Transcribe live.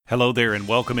Hello there, and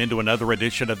welcome into another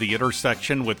edition of The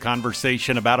Intersection with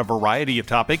conversation about a variety of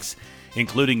topics,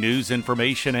 including news,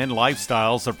 information, and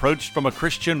lifestyles approached from a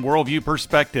Christian worldview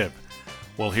perspective.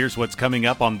 Well, here's what's coming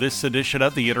up on this edition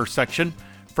of The Intersection.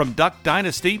 From Duck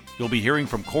Dynasty, you'll be hearing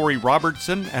from Corey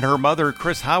Robertson and her mother,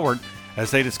 Chris Howard, as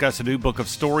they discuss a new book of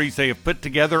stories they have put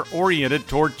together oriented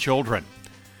toward children.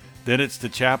 Then it's the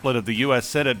chaplain of the U.S.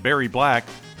 Senate, Barry Black,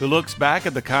 who looks back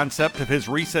at the concept of his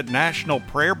recent National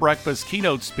Prayer Breakfast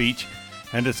keynote speech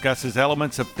and discusses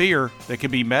elements of fear that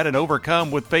can be met and overcome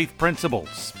with faith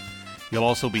principles. You'll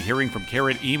also be hearing from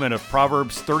Karen Eman of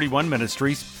Proverbs 31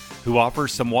 Ministries, who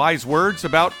offers some wise words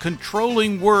about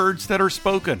controlling words that are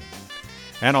spoken.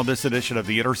 And on this edition of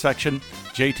The Intersection,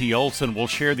 J.T. Olson will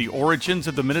share the origins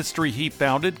of the ministry he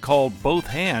founded called Both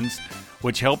Hands,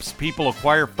 which helps people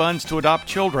acquire funds to adopt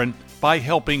children by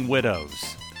helping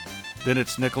widows. Then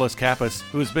it's Nicholas Kappas,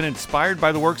 who has been inspired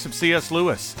by the works of C.S.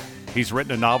 Lewis. He's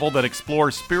written a novel that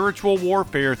explores spiritual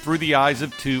warfare through the eyes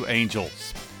of two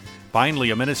angels. Finally,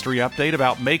 a ministry update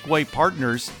about Make Way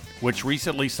Partners, which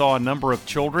recently saw a number of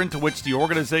children to which the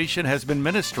organization has been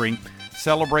ministering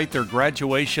celebrate their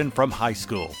graduation from high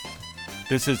school.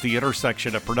 This is The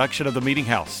Intersection, a production of The Meeting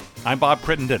House. I'm Bob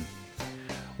Crittenden.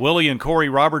 Willie and Corey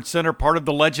Robertson are part of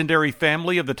the legendary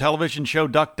family of the television show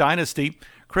Duck Dynasty.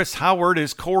 Chris Howard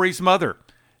is Corey's mother.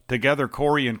 Together,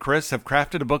 Corey and Chris have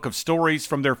crafted a book of stories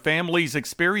from their family's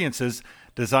experiences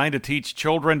designed to teach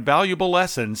children valuable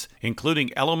lessons,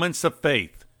 including elements of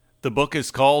faith. The book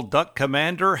is called Duck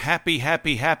Commander Happy,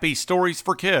 Happy, Happy Stories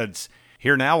for Kids.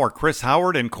 Here now are Chris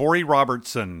Howard and Corey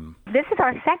Robertson. This is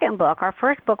our second book. Our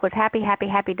first book was Happy, Happy,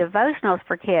 Happy Devotionals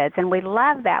for Kids, and we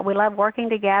love that. We love working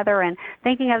together and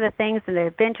thinking of the things and the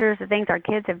adventures, the things our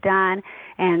kids have done,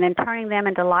 and then turning them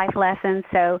into life lessons.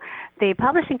 So the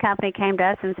publishing company came to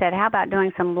us and said, how about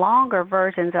doing some longer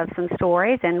versions of some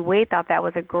stories? And we thought that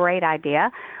was a great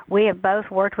idea. We have both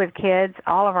worked with kids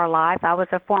all of our life. I was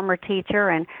a former teacher,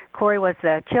 and Corey was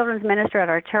the children's minister at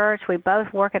our church. We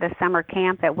both work at a summer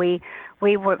camp that we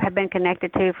have been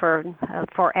connected to for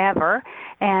forever.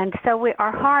 And so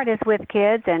our heart is with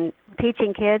kids and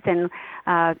teaching kids and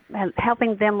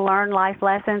helping them learn life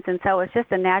lessons. And so it's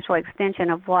just a natural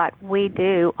extension of what we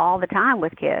do all the time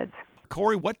with kids.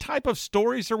 Corey, what type of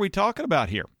stories are we talking about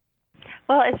here?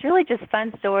 Well, it's really just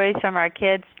fun stories from our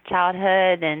kids'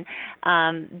 childhood and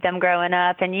them growing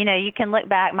up. And, you know, you can look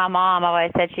back. My mom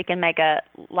always said she can make a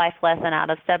life lesson out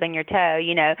of stubbing your toe.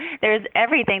 You know, there's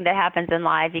everything that happens in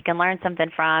life you can learn something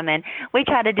from. And we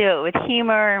try to do it with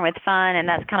humor and with fun, and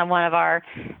that's kind of one of our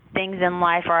things in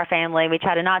life for our family. We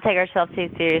try to not take ourselves too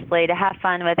seriously, to have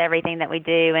fun with everything that we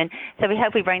do. And so we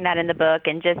hope we bring that in the book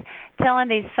and just telling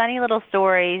these funny little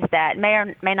stories that may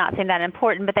or may not seem that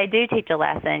important, but they do teach a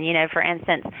lesson. You know, for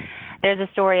instance, there's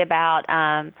a story about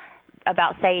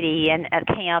Sadie and at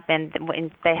camp, and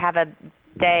they have a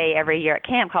day every year at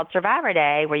camp called Survivor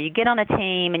Day, where you get on a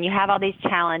team and you have all these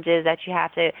challenges that you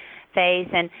have to face,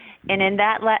 and in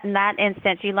that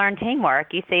instance you learn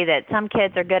teamwork. You see that some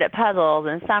kids are good at puzzles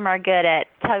and some are good at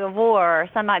tug of war, or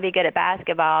some might be good at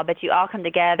basketball, but you all come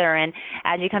together, and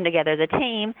as you come together as a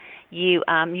team,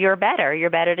 you're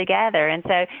better together. And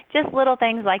so just little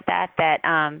things like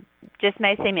that just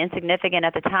may seem insignificant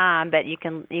at the time, but you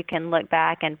can look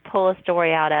back and pull a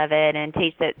story out of it and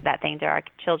teach that thing to our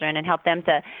children and help them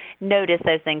to notice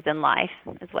those things in life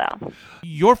as well.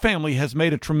 Your family has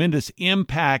made a tremendous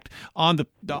impact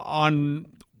on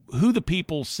who the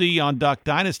people see on Duck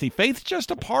Dynasty. Faith's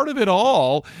just a part of it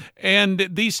all, and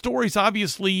these stories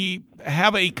obviously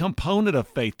have a component of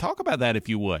faith. Talk about that, if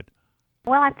you would.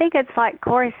 Well, I think it's like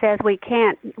Corey says,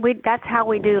 that's how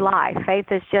we do life. Faith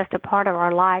is just a part of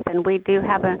our life, and we do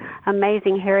have an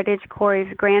amazing heritage.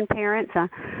 Corey's grandparents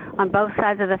on both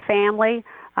sides of the family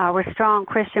were strong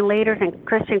Christian leaders and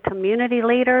Christian community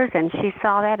leaders, and she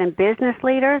saw that, and business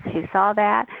leaders, she saw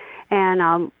that.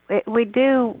 And we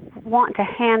do want to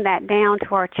hand that down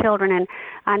to our children.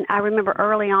 And I remember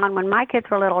early on when my kids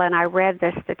were little, and I read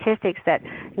the statistics that,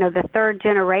 you know, the third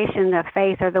generation of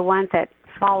faith are the ones that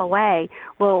fall away.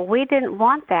 Well, we didn't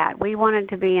want that. We wanted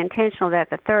to be intentional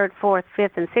that the third, fourth,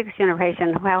 fifth, and sixth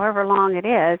generation, however long it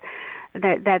is,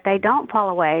 that they don't fall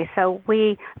away. So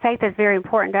faith is very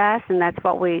important to us, and that's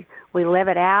what we live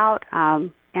it out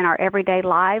in our everyday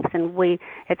lives. And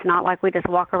it's not like we just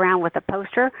walk around with a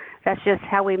poster. That's just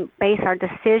how we base our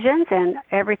decisions, and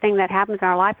everything that happens in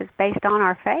our life is based on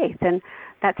our faith, and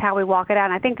that's how we walk it out.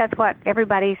 And I think that's what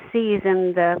everybody sees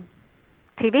in the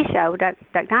TV show, Duck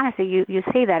Dynasty. You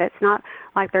see that. It's not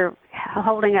like they're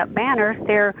holding up banners.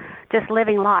 They're just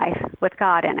living life with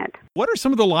God in it. What are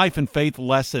some of the life and faith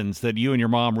lessons that you and your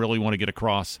mom really want to get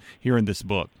across here in this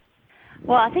book?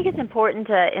 Well, I think it's important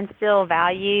to instill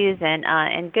values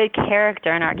and good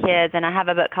character in our kids. And I have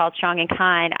a book called Strong and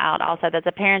Kind out also. That's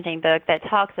a parenting book that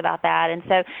talks about that. And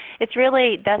so it's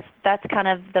really that's kind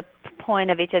of the point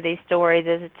of each of these stories,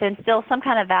 is to instill some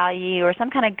kind of value or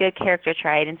some kind of good character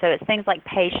trait. And so it's things like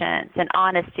patience and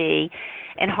honesty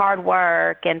and hard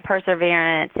work and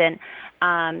perseverance and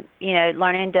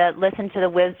learning to listen to the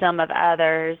wisdom of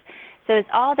others. So it's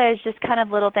all those just kind of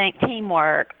little things,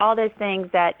 teamwork, all those things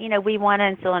that, we want to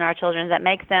instill in our children that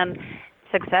makes them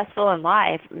successful in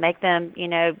life, make them,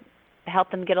 help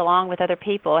them get along with other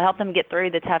people, help them get through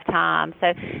the tough times.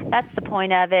 So that's the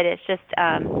point of it. It's just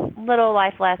little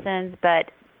life lessons,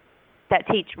 but that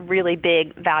teach really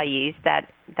big values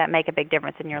that make a big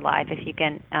difference in your life if you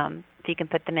can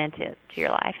put them into your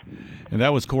life. And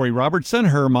that was Corey Robertson.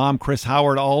 Her mom, Chris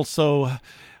Howard, also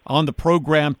on the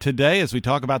program today as we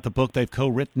talk about the book they've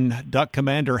co-written, Duck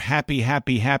Commander, Happy,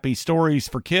 Happy, Happy Stories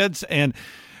for Kids. And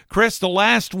Chris, the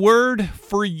last word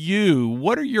for you.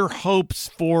 What are your hopes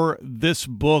for this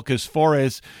book as far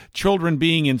as children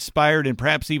being inspired and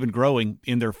perhaps even growing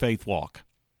in their faith walk?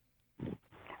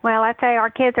 Well, I'd say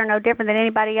our kids are no different than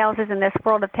anybody else's in this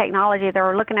world of technology.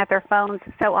 They're looking at their phones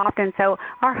so often. So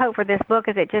our hope for this book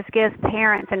is it just gives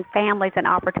parents and families an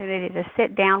opportunity to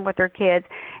sit down with their kids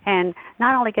and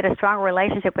not only get a stronger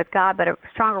relationship with God, but a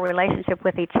stronger relationship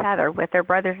with each other, with their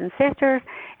brothers and sisters,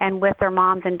 and with their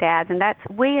moms and dads. And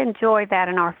we enjoy that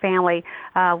in our family.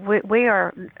 We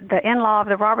are the in-law of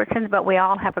the Robertsons, but we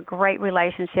all have a great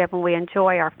relationship, and we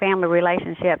enjoy our family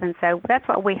relationship. And so that's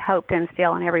what we hope to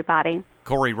instill in everybody.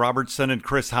 Corey Robertson and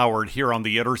Chris Howard here on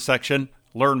The Intersection.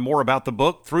 Learn more about the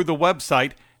book through the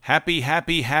website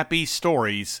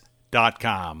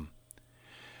happyhappyhappystories.com.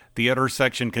 The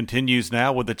Intersection continues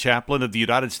now with the chaplain of the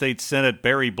United States Senate,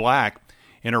 Barry Black.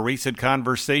 In a recent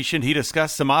conversation, he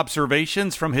discussed some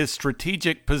observations from his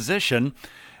strategic position,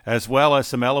 as well as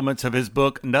some elements of his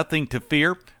book, Nothing to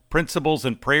Fear, Principles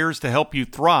and Prayers to Help You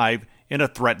Thrive in a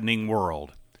Threatening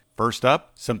World. First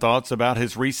up, some thoughts about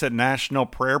his recent National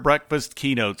Prayer Breakfast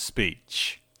keynote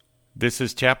speech. This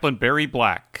is Chaplain Barry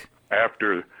Black.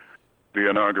 After the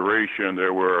inauguration,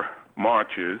 there were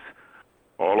marches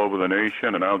all over the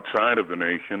nation and outside of the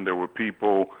nation. There were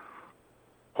people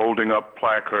holding up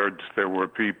placards. There were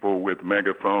people with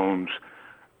megaphones.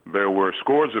 There were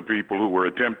scores of people who were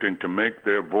attempting to make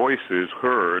their voices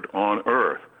heard on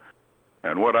earth.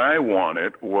 And what I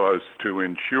wanted was to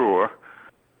ensure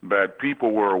that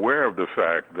people were aware of the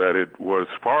fact that it was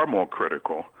far more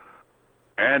critical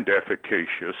and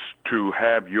efficacious to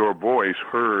have your voice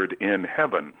heard in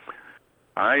heaven.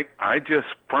 I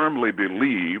just firmly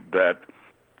believe that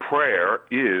prayer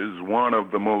is one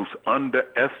of the most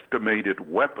underestimated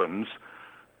weapons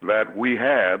that we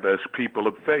have as people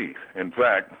of faith. In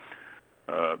fact,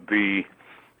 the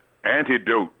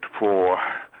antidote for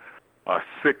a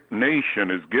sick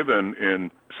nation is given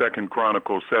in 2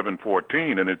 Chronicles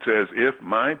 7:14, and it says, if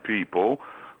my people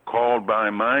called by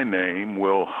my name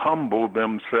will humble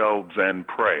themselves and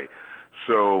pray.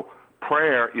 So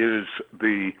prayer is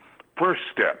the first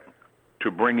step to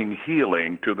bringing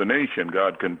healing to the nation.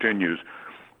 God continues,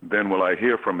 then will I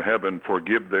hear from heaven,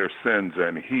 forgive their sins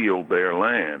and heal their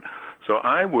land. So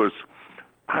I was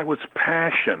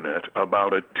passionate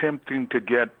about attempting to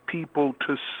get people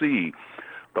to see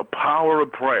the power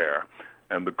of prayer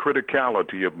and the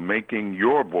criticality of making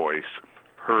your voice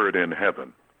heard in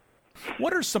heaven.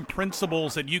 What are some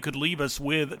principles that you could leave us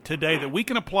with today that we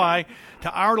can apply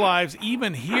to our lives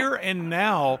even here and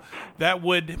now that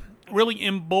would really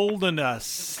embolden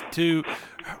us to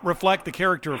reflect the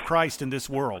character of Christ in this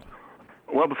world?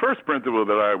 Well, the first principle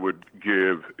that I would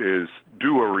give is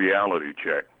do a reality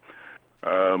check.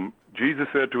 Jesus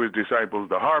said to his disciples,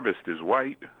 the harvest is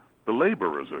white, the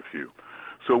laborers are few.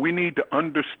 So we need to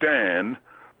understand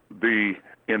the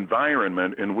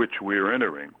environment in which we're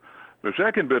entering. The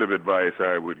second bit of advice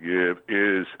I would give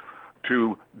is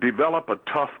to develop a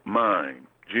tough mind.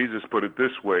 Jesus put it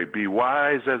this way, be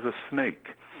wise as a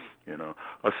snake.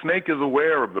 A snake is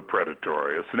aware of the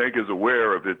predatory. A snake is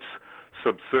aware of its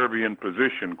subservient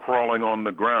position, crawling on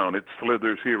the ground. It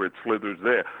slithers here, it slithers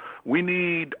there. We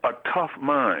need a tough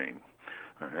mind,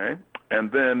 okay?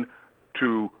 And then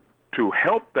to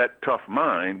help that tough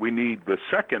mind, we need the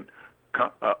second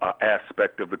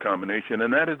aspect of the combination,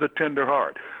 and that is a tender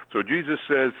heart. So Jesus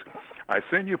says, I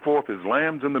send you forth as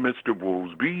lambs in the midst of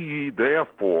wolves. Be ye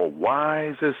therefore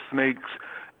wise as snakes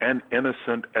and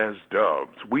innocent as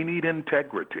doves. We need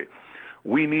integrity.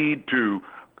 We need to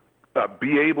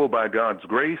be able, by God's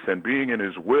grace and being in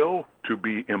his will, to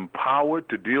be empowered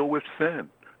to deal with sin,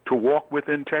 to walk with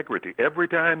integrity. Every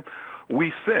time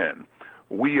we sin,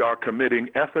 we are committing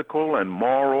ethical and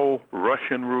moral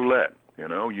Russian roulette.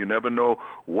 You never know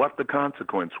what the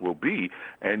consequence will be,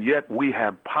 and yet we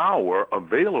have power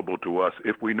available to us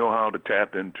if we know how to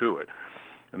tap into it.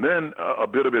 And then a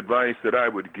bit of advice that I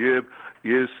would give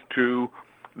is to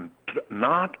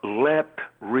not let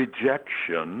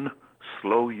rejection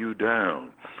slow you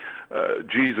down.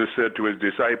 Jesus said to his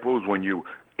disciples, when you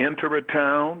enter a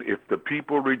town, if the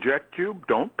people reject you,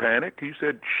 don't panic. He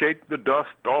said, shake the dust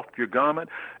off your garment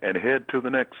and head to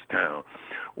the next town.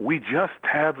 We just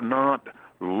have not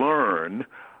learned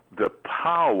the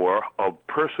power of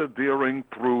persevering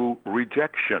through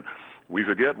rejection. We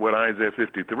forget what Isaiah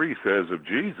 53 says of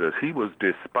Jesus. He was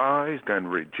despised and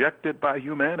rejected by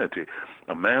humanity,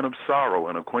 a man of sorrow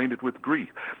and acquainted with grief,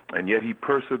 and yet he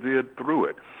persevered through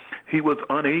it. He was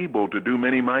unable to do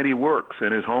many mighty works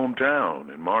in his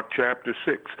hometown in Mark chapter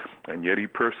 6, and yet he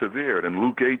persevered. In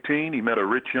Luke 18, he met a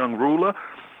rich young ruler.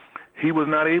 He was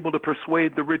not able to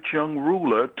persuade the rich young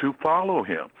ruler to follow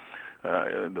him.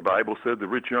 The Bible said the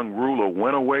rich young ruler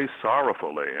went away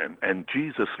sorrowfully, and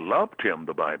Jesus loved him,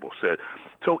 the Bible said.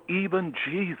 So even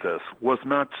Jesus was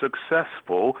not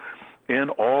successful in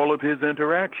all of his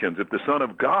interactions. If the Son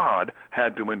of God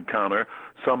had to encounter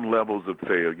some levels of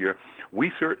failure,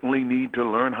 we certainly need to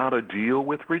learn how to deal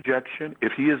with rejection.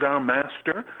 If he is our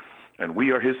master and we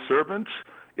are his servants,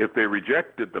 if they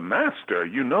rejected the master,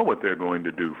 you know what they're going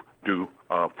to do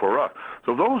for us.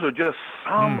 So those are just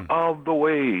some of the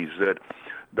ways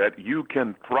that you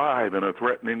can thrive in a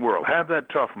threatening world. Have that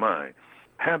tough mind.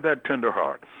 Have that tender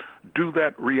heart. Do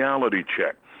that reality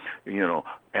check,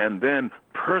 and then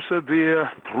persevere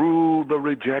through the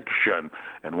rejection.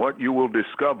 And what you will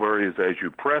discover is as you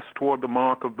press toward the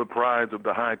mark of the prize of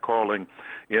the high calling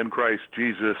in Christ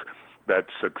Jesus, that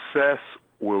success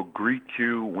will greet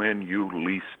you when you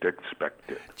least expect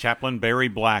it. Chaplain Barry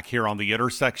Black here on The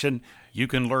Intersection. You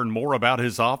can learn more about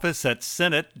his office at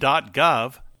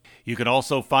senate.gov. You can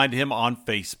also find him on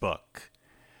Facebook.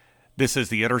 This is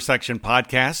The Intersection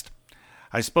Podcast.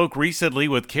 I spoke recently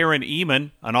with Karen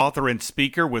Ehman, an author and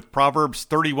speaker with Proverbs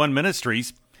 31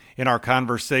 Ministries. In our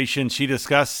conversation, she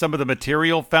discussed some of the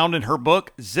material found in her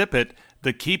book, Zip It,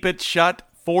 the Keep It Shut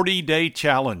 40-Day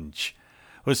Challenge.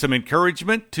 With some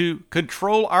encouragement to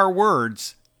control our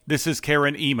words, this is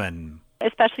Karen Ehman.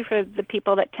 Especially for the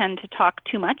people that tend to talk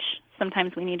too much,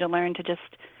 sometimes we need to learn to just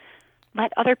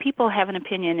let other people have an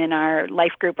opinion in our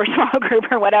life group or small group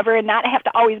or whatever, and not have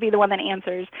to always be the one that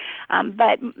answers.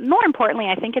 But more importantly,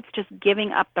 I think it's just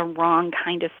giving up the wrong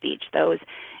kind of speech, those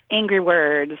angry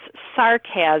words,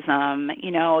 sarcasm.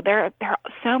 There are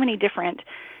so many different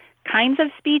kinds of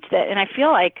speech and I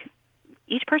feel like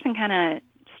each person kind of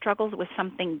struggles with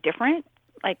something different.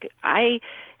 Like I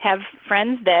have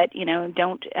friends that,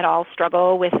 don't at all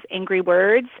struggle with angry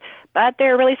words, but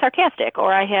they're really sarcastic.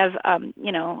 Or I have,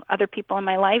 other people in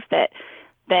my life that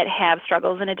have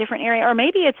struggles in a different area. Or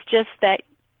maybe it's just that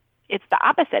it's the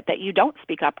opposite, that you don't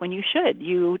speak up when you should.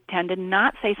 You tend to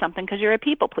not say something because you're a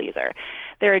people pleaser.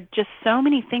 There are just so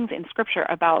many things in Scripture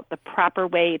about the proper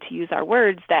way to use our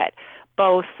words that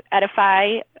both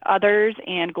edify others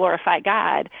and glorify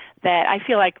God, that I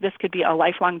feel like this could be a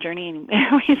lifelong journey, and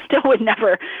we still would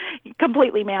never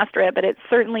completely master it, but it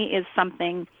certainly is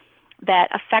something that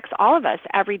affects all of us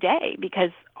every day,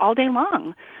 because all day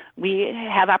long we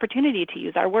have opportunity to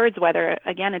use our words, whether,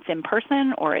 again, it's in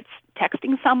person or it's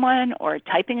texting someone or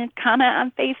typing a comment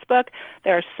on Facebook.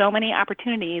 There are so many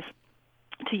opportunities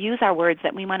to use our words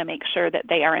that we want to make sure that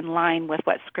they are in line with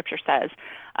what Scripture says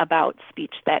about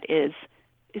speech that is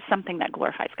something that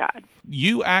glorifies God.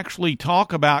 You actually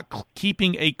talk about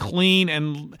keeping a clean,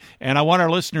 and I want our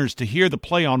listeners to hear the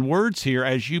play on words here,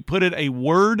 as you put it, a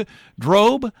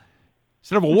wardrobe.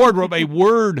 Instead of a wardrobe, a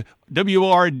word,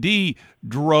 W-O-R-D,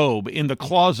 drobe in the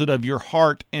closet of your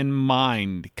heart and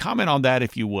mind. Comment on that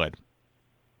if you would.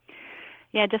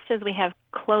 Yeah, just as we have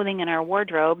clothing in our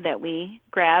wardrobe that we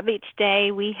grab each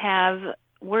day, we have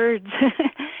words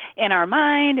in our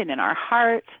mind and in our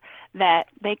heart that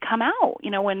they come out.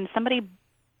 When somebody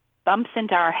bumps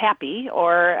into our happy,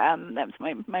 or that's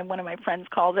one of my friends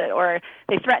calls it, or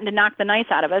they threaten to knock the nice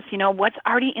out of us, what's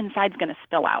already inside is going to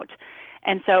spill out.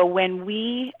 And so when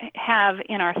we have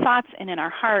in our thoughts and in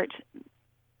our heart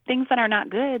things that are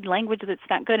not good, language that's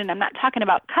not good, and I'm not talking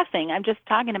about cussing, I'm just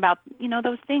talking about,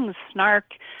 those things, snark,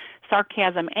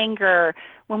 sarcasm, anger,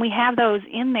 when we have those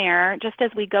in there, just as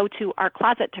we go to our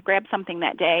closet to grab something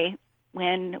that day,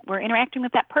 when we're interacting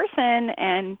with that person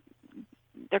and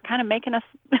they're kind of making us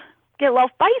get a little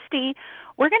feisty,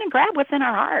 we're going to grab what's in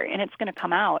our heart and it's going to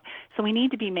come out. So we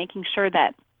need to be making sure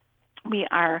that we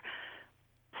are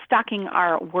stocking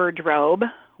our wardrobe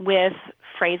with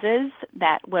phrases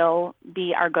that will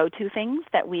be our go-to things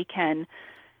that we can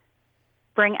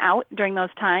bring out during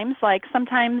those times. Like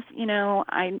sometimes,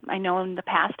 I know in the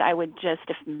past I would just,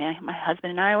 if my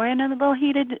husband and I were in a little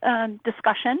heated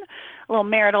discussion, a little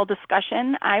marital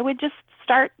discussion, I would just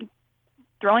start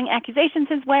throwing accusations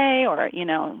his way or,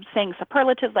 saying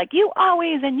superlatives like you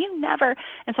always and you never.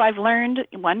 And so I've learned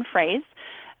one phrase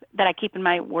that I keep in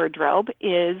my wardrobe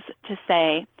is to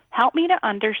say, help me to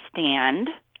understand,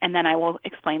 and then I will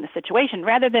explain the situation.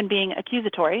 Rather than being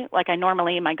accusatory, like I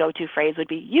normally, my go-to phrase would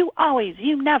be, you always,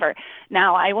 you never.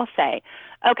 Now I will say,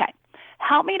 okay,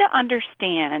 help me to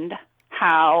understand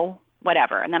how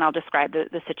whatever, and then I'll describe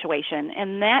the situation.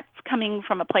 And that's coming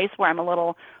from a place where I'm a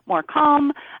little more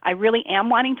calm. I really am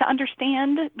wanting to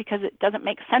understand because it doesn't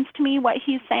make sense to me what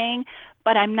he's saying,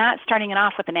 but I'm not starting it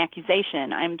off with an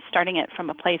accusation. I'm starting it from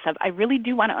a place of, I really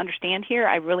do want to understand here.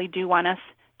 I really do want us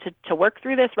to work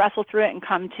through this, wrestle through it, and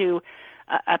come to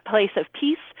a place of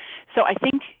peace. So I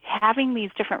think having these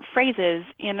different phrases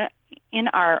in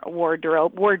our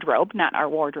wardrobe, not our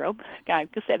wardrobe. God, I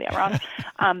could say that wrong.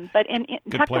 But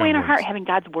tucked away in our heart, having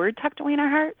God's word tucked away in our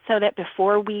heart, so that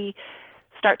before we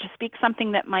start to speak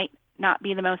something that might not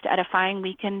be the most edifying,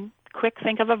 we can quick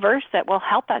think of a verse that will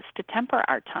help us to temper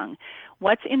our tongue.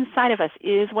 What's inside of us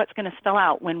is what's going to spill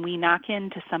out when we knock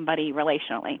into somebody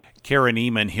relationally. Karen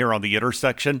Ehman here on The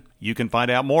Intersection. You can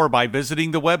find out more by visiting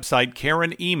the website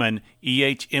KarenEhman,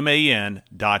 EHMAN.com.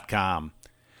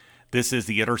 This is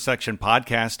The Intersection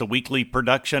Podcast, a weekly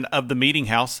production of The Meeting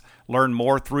House. Learn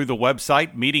more through the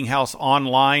website,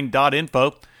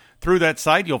 meetinghouseonline.info. Through that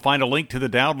site, you'll find a link to the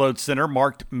download center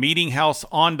marked Meeting House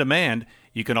On Demand.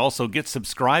 You can also get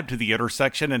subscribed to The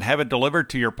Intersection and have it delivered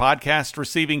to your podcast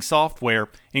receiving software,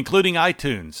 including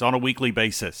iTunes, on a weekly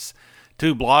basis.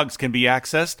 2 blogs can be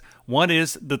accessed. One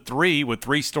is The Three, with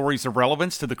 3 stories of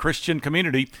relevance to the Christian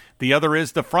community. The other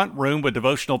is The Front Room, with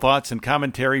devotional thoughts and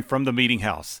commentary from the Meeting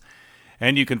House.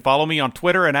 And you can follow me on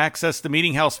Twitter and access the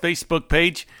Meeting House Facebook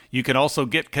page. You can also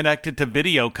get connected to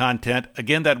video content.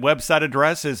 Again, that website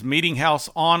address is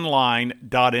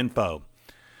meetinghouseonline.info.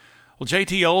 Well,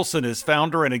 J.T. Olson is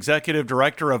founder and executive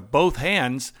director of Both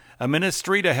Hands, a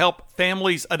ministry to help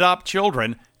families adopt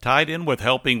children, tied in with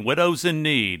helping widows in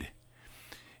need.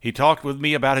 He talked with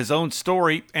me about his own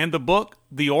story and the book,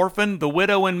 The Orphan, the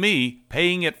Widow, and Me,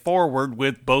 Paying It Forward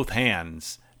with Both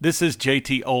Hands. This is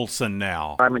J.T. Olson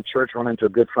now. I'm in church running into a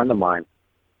good friend of mine.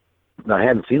 I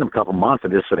hadn't seen him a couple months. I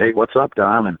just said, hey, what's up,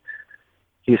 Don? And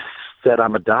he said,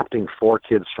 I'm adopting 4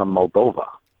 kids from Moldova.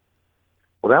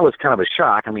 Well, that was kind of a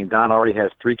shock. I mean, Don already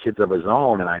has 3 kids of his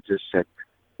own, and I just said,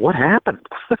 what happened?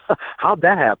 How'd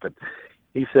that happen?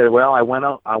 He said, well, I went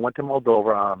to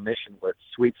Moldova on a mission with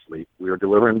Sweet Sleep. We were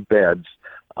delivering beds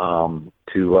to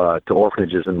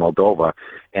orphanages in Moldova,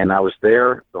 and I was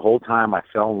there the whole time. I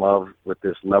fell in love with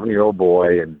this 11-year-old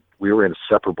boy, and we were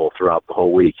inseparable throughout the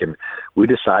whole week, and we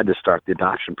decided to start the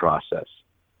adoption process.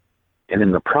 And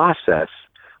in the process,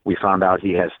 we found out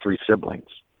he has 3 siblings.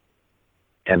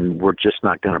 And we're just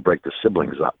not going to break the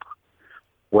siblings up.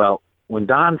 Well, when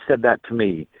Don said that to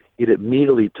me, it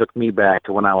immediately took me back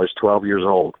to when I was 12 years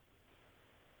old,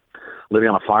 living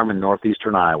on a farm in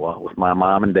northeastern Iowa with my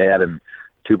mom and dad and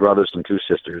 2 brothers and 2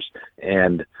 sisters.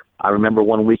 And I remember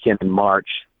one weekend in March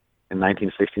in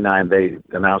 1969, they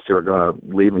announced they were going to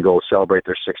leave and go celebrate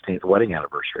their 16th wedding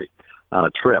anniversary on a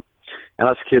trip. And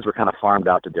us kids were kind of farmed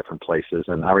out to different places.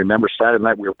 And I remember Saturday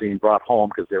night we were being brought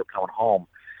home because they were coming home.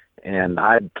 And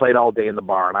I had played all day in the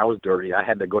barn. I was dirty. I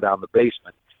had to go down the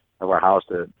basement of our house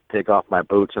to take off my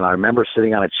boots. And I remember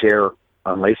sitting on a chair,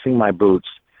 unlacing my boots,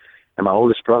 and my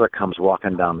oldest brother comes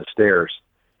walking down the stairs.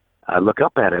 I look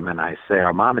up at him and I say,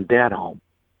 are Mom and Dad home?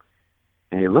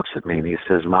 And he looks at me and he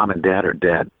says, Mom and Dad are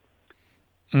dead.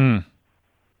 And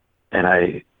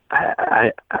I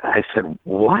said,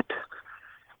 what?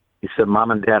 He said, Mom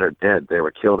and Dad are dead. They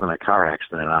were killed in a car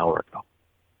accident an hour ago.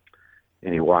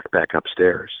 And he walked back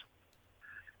upstairs.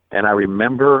 And I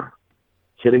remember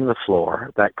hitting the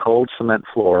floor, that cold cement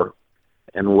floor,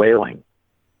 and wailing,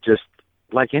 just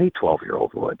like any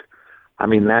 12-year-old would. I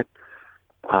mean, that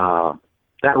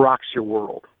rocks your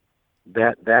world.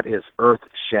 That is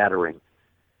earth-shattering.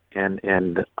 And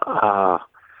I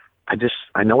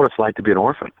know what it's like to be an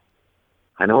orphan.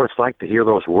 I know what it's like to hear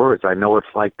those words. I know what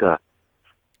it's like to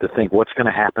think, what's going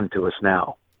to happen to us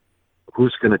now?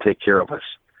 Who's going to take care of us?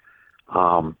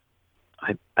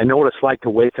 I know what it's like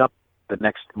to wake up the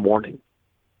next morning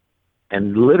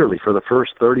and literally for the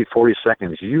first 30, 40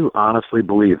 seconds, you honestly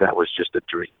believe that was just a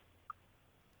dream.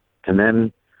 And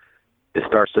then it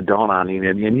starts to dawn on you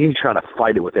and you try to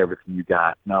fight it with everything you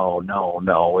got. No,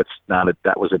 it's not.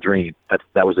 That was a dream.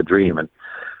 That was a dream. And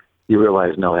you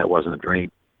realize, no, that wasn't a dream.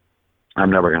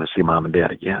 I'm never going to see mom and dad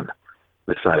again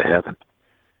this side of heaven.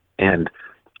 And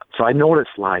so I know what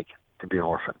it's like to be an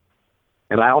orphan.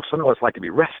 And I also know what it's like to be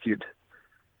rescued,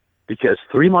 because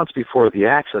 3 months before the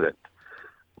accident,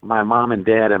 my mom and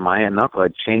dad and my aunt and uncle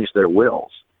had changed their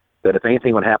wills, that if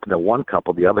anything would happen to one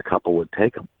couple, the other couple would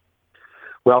take them.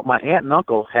 Well, my aunt and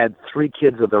uncle had 3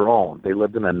 kids of their own. They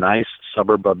lived in a nice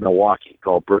suburb of Milwaukee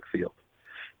called Brookfield.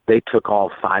 They took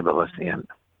all 5 of us in.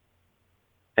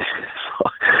 So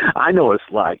I know what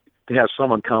it's like to have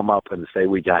someone come up and say,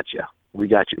 we got you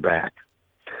back.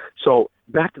 So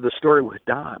back to the story with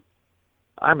Don.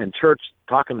 I'm in church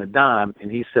talking to Don,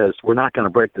 and he says, we're not going to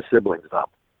break the siblings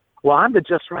up. Well, I'm the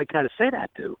just right guy to say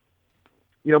that to,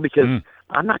 because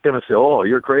I'm not going to say, oh,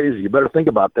 you're crazy, you better think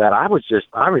about that. I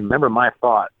remember my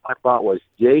thought. My thought was,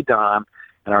 yay, Don.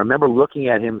 And I remember looking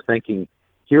at him thinking,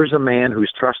 here's a man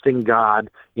who's trusting God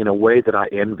in a way that I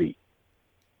envy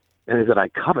and that I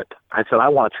covet. I said, I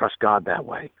want to trust God that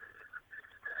way.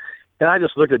 And I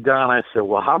just looked at Don and I said,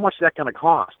 well, how much is that going to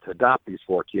cost to adopt these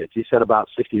 4 kids? He said about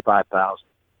 $65,000.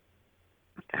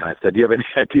 And I said, do you have any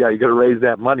idea how you're going to raise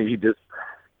that money? He just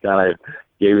kind of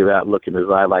gave me that look in his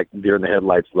eye, like deer in the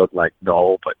headlights look, like,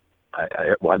 no, but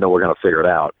I know we're going to figure it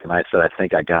out. And I said, I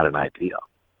think I got an idea.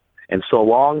 And so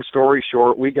long story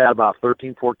short, we got about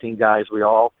 13, 14 guys. We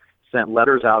all sent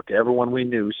letters out to everyone we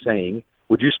knew saying,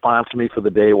 would you sponsor me for the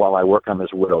day while I work on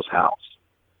this widow's house?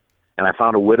 And I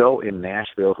found a widow in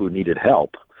Nashville who needed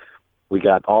help. We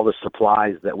got all the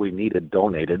supplies that we needed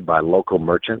donated by local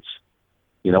merchants,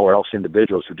 or else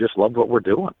individuals who just loved what we're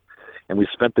doing. And we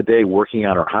spent the day working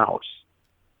on her house.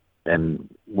 And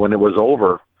when it was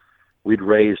over, we'd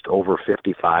raised over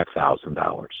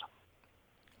 $55,000.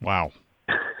 Wow.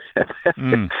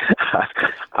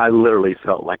 I literally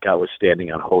felt like I was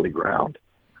standing on holy ground.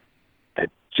 It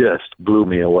just blew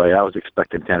me away. I was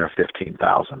expecting 10 or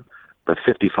 15,000, but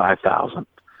 55,000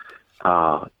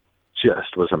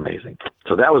 just was amazing.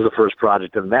 So that was the first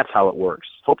project, and that's how it works.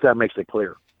 Hope that makes it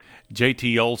clear.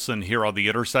 J.T. Olson here on The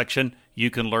Intersection. You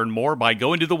can learn more by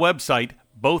going to the website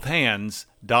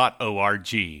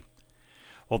bothhands.org.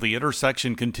 Well, The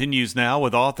Intersection continues now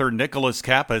with author Nicholas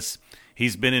Kappas.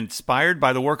 He's been inspired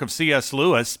by the work of C.S.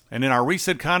 Lewis, and in our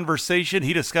recent conversation,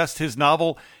 he discussed his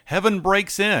novel Heaven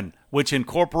Breaks In, which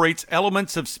incorporates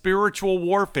elements of spiritual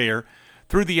warfare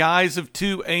through the eyes of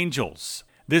 2 angels.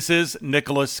 This is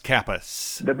Nicholas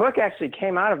Kappas. The book actually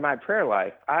came out of my prayer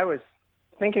life. I was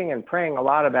thinking and praying a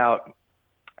lot about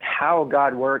how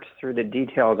God works through the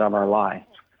details of our life.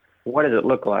 What does it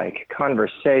look like?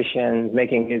 Conversations,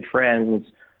 making new friends,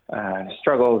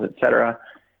 struggles, etc.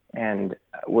 And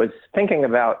was thinking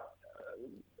about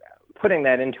putting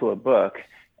that into a book.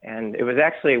 And it was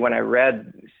actually when I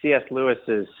read C.S.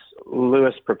 Lewis's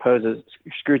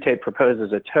Screwtape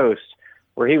Proposes a Toast,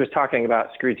 where he was talking about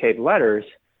Screwtape letters,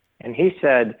 and he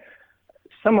said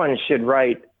someone should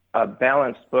write a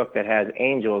balanced book that has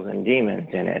angels and demons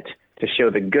in it to show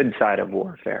the good side of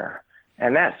warfare.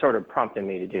 And that sort of prompted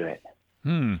me to do it.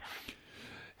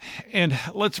 And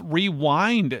let's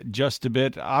rewind just a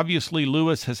bit. Obviously,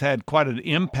 Lewis has had quite an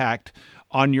impact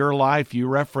on your life. You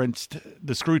referenced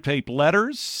the Screwtape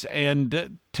letters,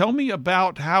 and tell me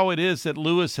about how it is that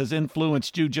Lewis has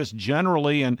influenced you just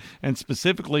generally and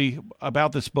specifically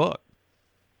about this book.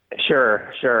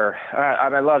 Sure.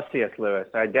 I love C.S. Lewis.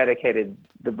 I dedicated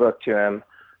the book to him.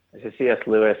 To C.S.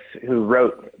 Lewis, who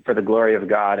wrote for the glory of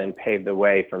God and paved the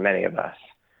way for many of us.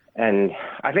 And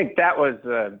I think that was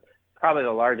probably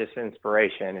the largest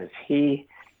inspiration. Is he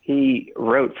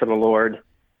wrote for the Lord,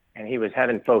 and he was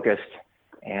heaven focused,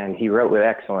 and he wrote with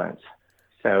excellence.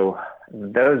 So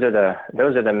those are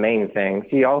the main things.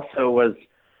 He also was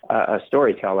a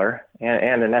storyteller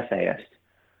and an essayist.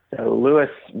 So Lewis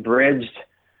bridged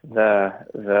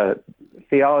the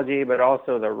theology, but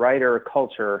also the writer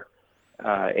culture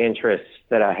interests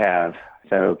that I have.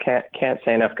 So can't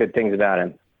say enough good things about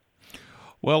him.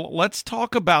 Well, let's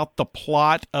talk about the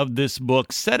plot of this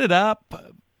book. Set it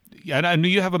up. I know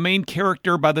you have a main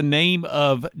character by the name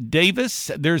of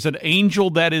Davis. There's an angel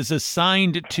that is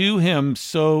assigned to him.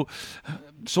 So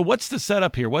what's the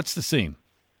setup here? What's the scene?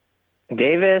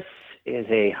 Davis is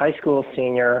a high school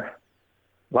senior,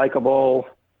 likable,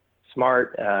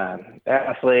 smart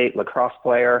athlete, lacrosse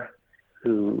player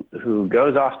who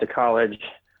goes off to college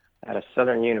at a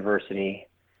Southern university.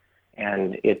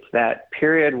 And it's that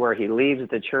period where he leaves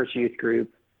the church youth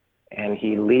group and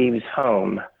he leaves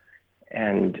home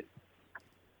and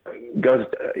goes,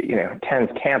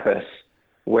 attends campus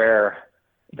where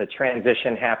the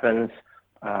transition happens.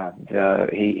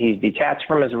 He's detached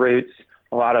from his roots.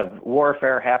 A lot of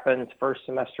warfare happens first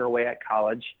semester away at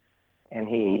college. and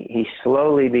he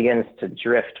slowly begins to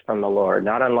drift from the Lord,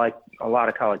 not unlike a lot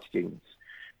of college students.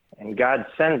 And God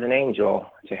sends an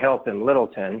angel to help him,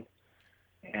 Littleton,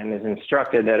 and is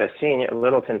instructed that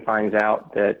Littleton finds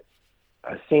out that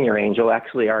a senior angel,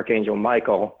 actually Archangel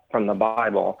Michael from the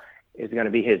Bible, is going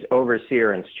to be his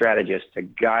overseer and strategist to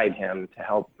guide him to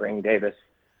help bring Davis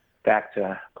back to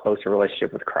a closer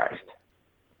relationship with Christ.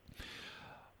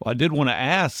 Well, I did want to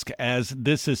ask, as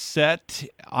this is set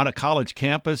on a college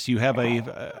campus, you have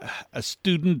a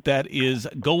student that is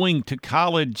going to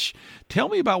college. Tell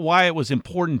me about why it was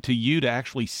important to you to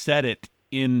actually set it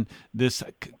in this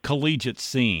collegiate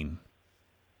scene.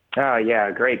 Oh, yeah,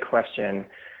 great question.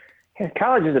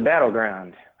 College is a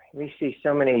battleground. We see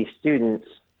so many students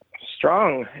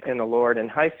strong in the Lord in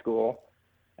high school,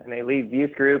 and they leave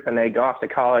youth group and they go off to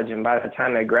college, and by the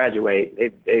time they graduate,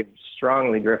 they've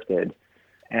strongly drifted.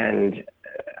 And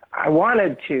I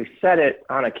wanted to set it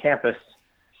on a campus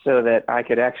so that I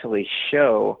could actually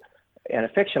show, in a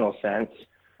fictional sense,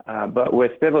 but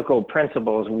with biblical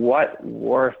principles, what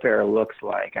warfare looks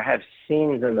like. I have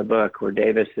scenes in the book where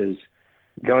Davis is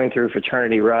going through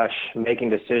fraternity rush, making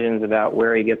decisions about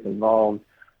where he gets involved,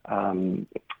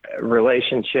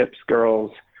 relationships, girls,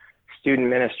 student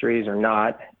ministries or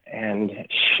not, and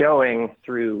showing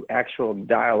through actual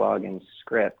dialogue and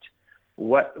script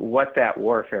what that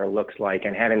warfare looks like,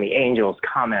 and having the angels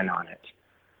comment on it.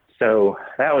 So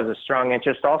that was a strong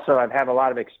interest. Also, I've had a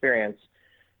lot of experience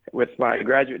with my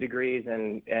graduate degrees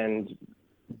and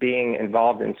being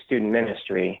involved in student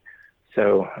ministry.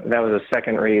 So that was a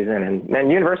second reason.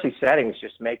 And university settings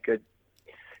just make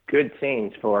good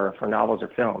scenes for novels or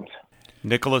films.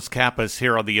 Nicholas Kappas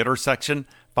here on The Intersection.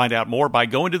 Find out more by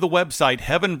going to the website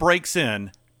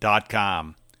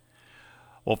heavenbreaksin.com.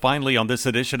 Well, finally, on this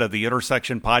edition of the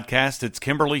Intersection podcast, it's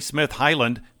Kimberly Smith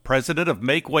Highland, president of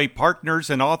Make Way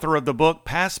Partners and author of the book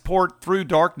Passport Through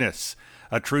Darkness,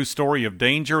 a true story of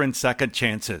danger and second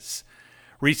chances.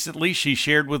 Recently, she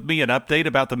shared with me an update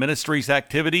about the ministry's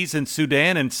activities in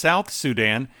Sudan and South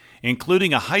Sudan,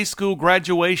 including a high school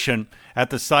graduation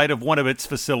at the site of one of its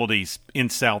facilities in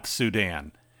South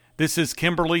Sudan. This is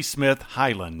Kimberly Smith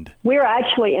Highland. We're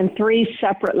actually in 3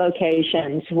 separate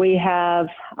locations. We have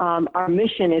our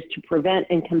mission is to prevent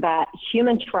and combat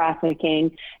human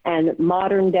trafficking and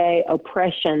modern day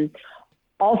oppression,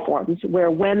 all forms,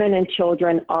 where women and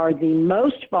children are the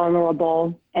most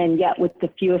vulnerable and yet with the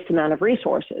fewest amount of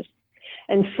resources.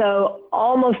 And so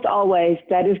almost always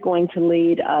that is going to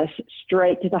lead us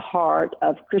straight to the heart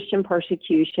of Christian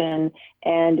persecution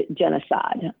and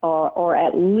genocide, or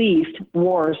at least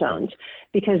war zones,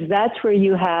 because that's where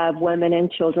you have women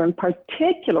and children,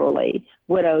 particularly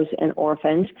widows and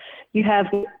orphans. You have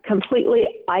completely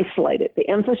isolated the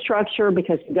infrastructure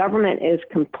because the government is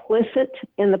complicit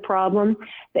in the problem.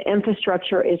 The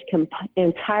infrastructure is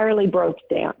entirely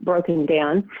broken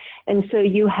down. And so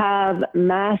you have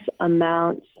mass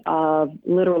amounts of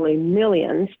literally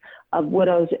millions of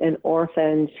widows and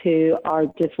orphans who are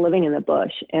just living in the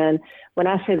bush. And when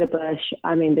I say the bush,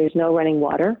 I mean there's no running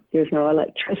water, there's no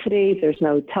electricity, there's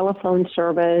no telephone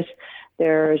service,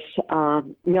 there's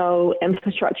no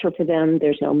infrastructure for them,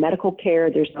 there's no medical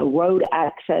care, there's no road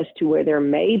access to where there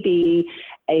may be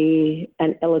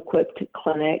an ill-equipped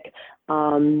clinic.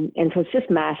 And so it's just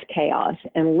mass chaos.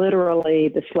 And literally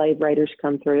the slave raiders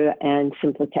come through and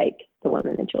simply take the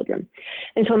women and children.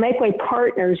 And so Make Way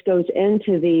Partners goes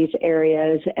into these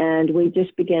areas, and we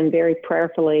just begin very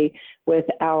prayerfully with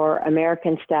our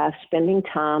American staff spending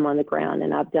time on the ground.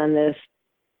 And I've done this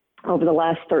over the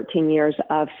last 13 years.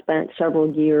 I've spent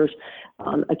several years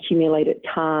accumulated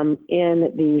time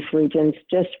in these regions,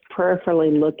 just prayerfully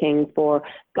looking for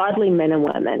godly men and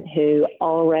women who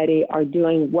already are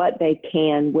doing what they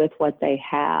can with what they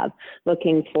have,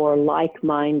 looking for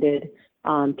like-minded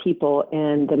people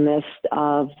in the midst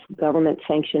of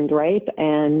government-sanctioned rape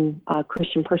and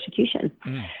Christian persecution.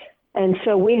 And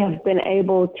so we have been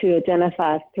able to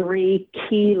identify 3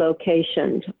 key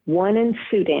locations, one in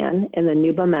Sudan in the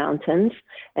Nuba Mountains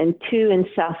and 2 in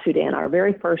South Sudan. Our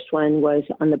very first one was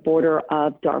on the border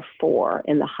of Darfur.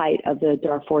 In the height of the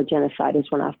Darfur genocide is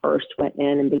when I first went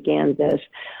in and began this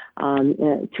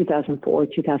in 2004,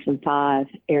 2005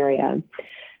 area.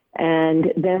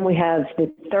 And then we have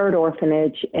the 3rd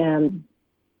orphanage in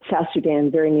South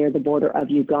Sudan, very near the border of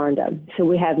Uganda. So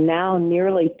we have now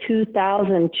nearly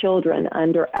 2,000 children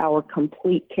under our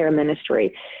complete care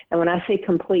ministry. And when I say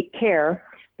complete care,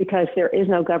 because there is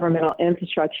no governmental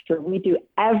infrastructure, we do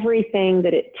everything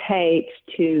that it takes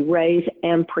to raise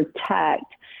and protect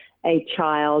a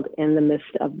child in the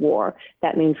midst of war.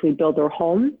 That means we build their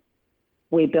home,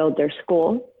 we build their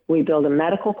school, we build a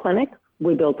medical clinic,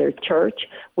 We build their church.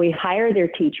 We hire their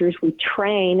teachers. We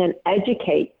train and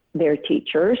educate their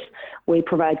teachers. We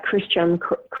provide Christian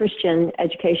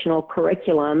educational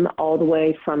curriculum all the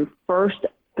way from first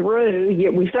through.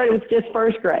 We started with just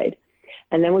first grade,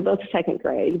 and then we built to second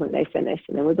grade when they finished,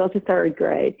 and then we built to third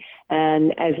grade.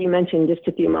 And as you mentioned just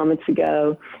a few moments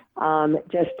ago,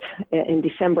 just in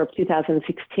December of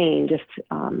 2016, just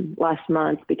last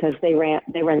month, because they ran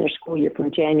their school year from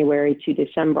January to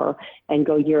December and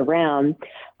go year round,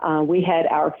 we had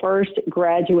our first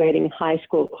graduating high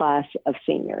school class of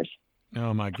seniors.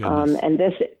 Oh my goodness! And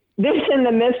this in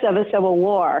the midst of a civil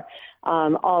war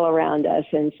all around us,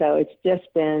 and so it's just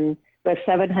been. We have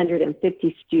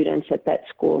 750 students at that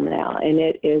school now, and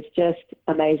it is just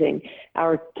amazing.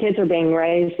 Our kids are being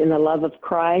raised in the love of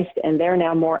Christ, and they're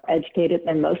now more educated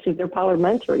than most of their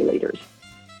parliamentary leaders.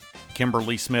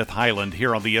 Kimberly Smith Highland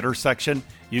here on The Intersection.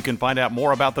 You can find out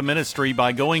more about the ministry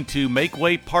by going to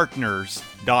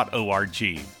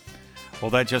makewaypartners.org.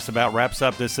 Well, that just about wraps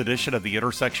up this edition of The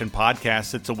Intersection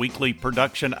Podcast. It's a weekly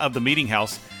production of the Meeting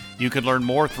House. You can learn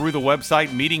more through the website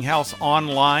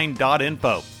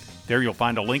meetinghouseonline.info. There you'll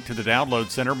find a link to the download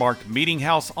center marked Meeting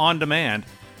House On Demand,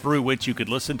 through which you could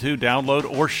listen to, download,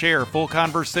 or share full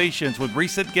conversations with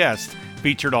recent guests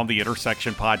featured on the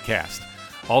Intersection Podcast.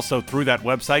 Also, through that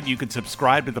website, you can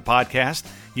subscribe to the podcast.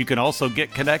 You can also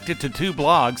get connected to 2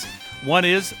 blogs. One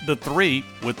is The Three,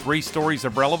 with 3 stories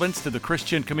of relevance to the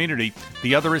Christian community.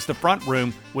 The other is The Front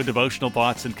Room, with devotional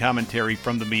thoughts and commentary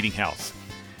from the Meeting House.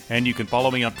 And you can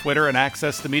follow me on Twitter and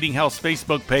access the Meeting House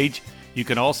Facebook page. You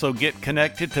can also get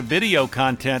connected to video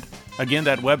content. Again,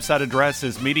 that website address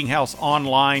is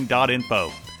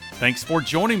meetinghouseonline.info. Thanks for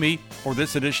joining me for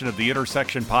this edition of the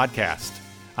Intersection Podcast.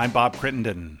 I'm Bob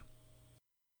Crittenden.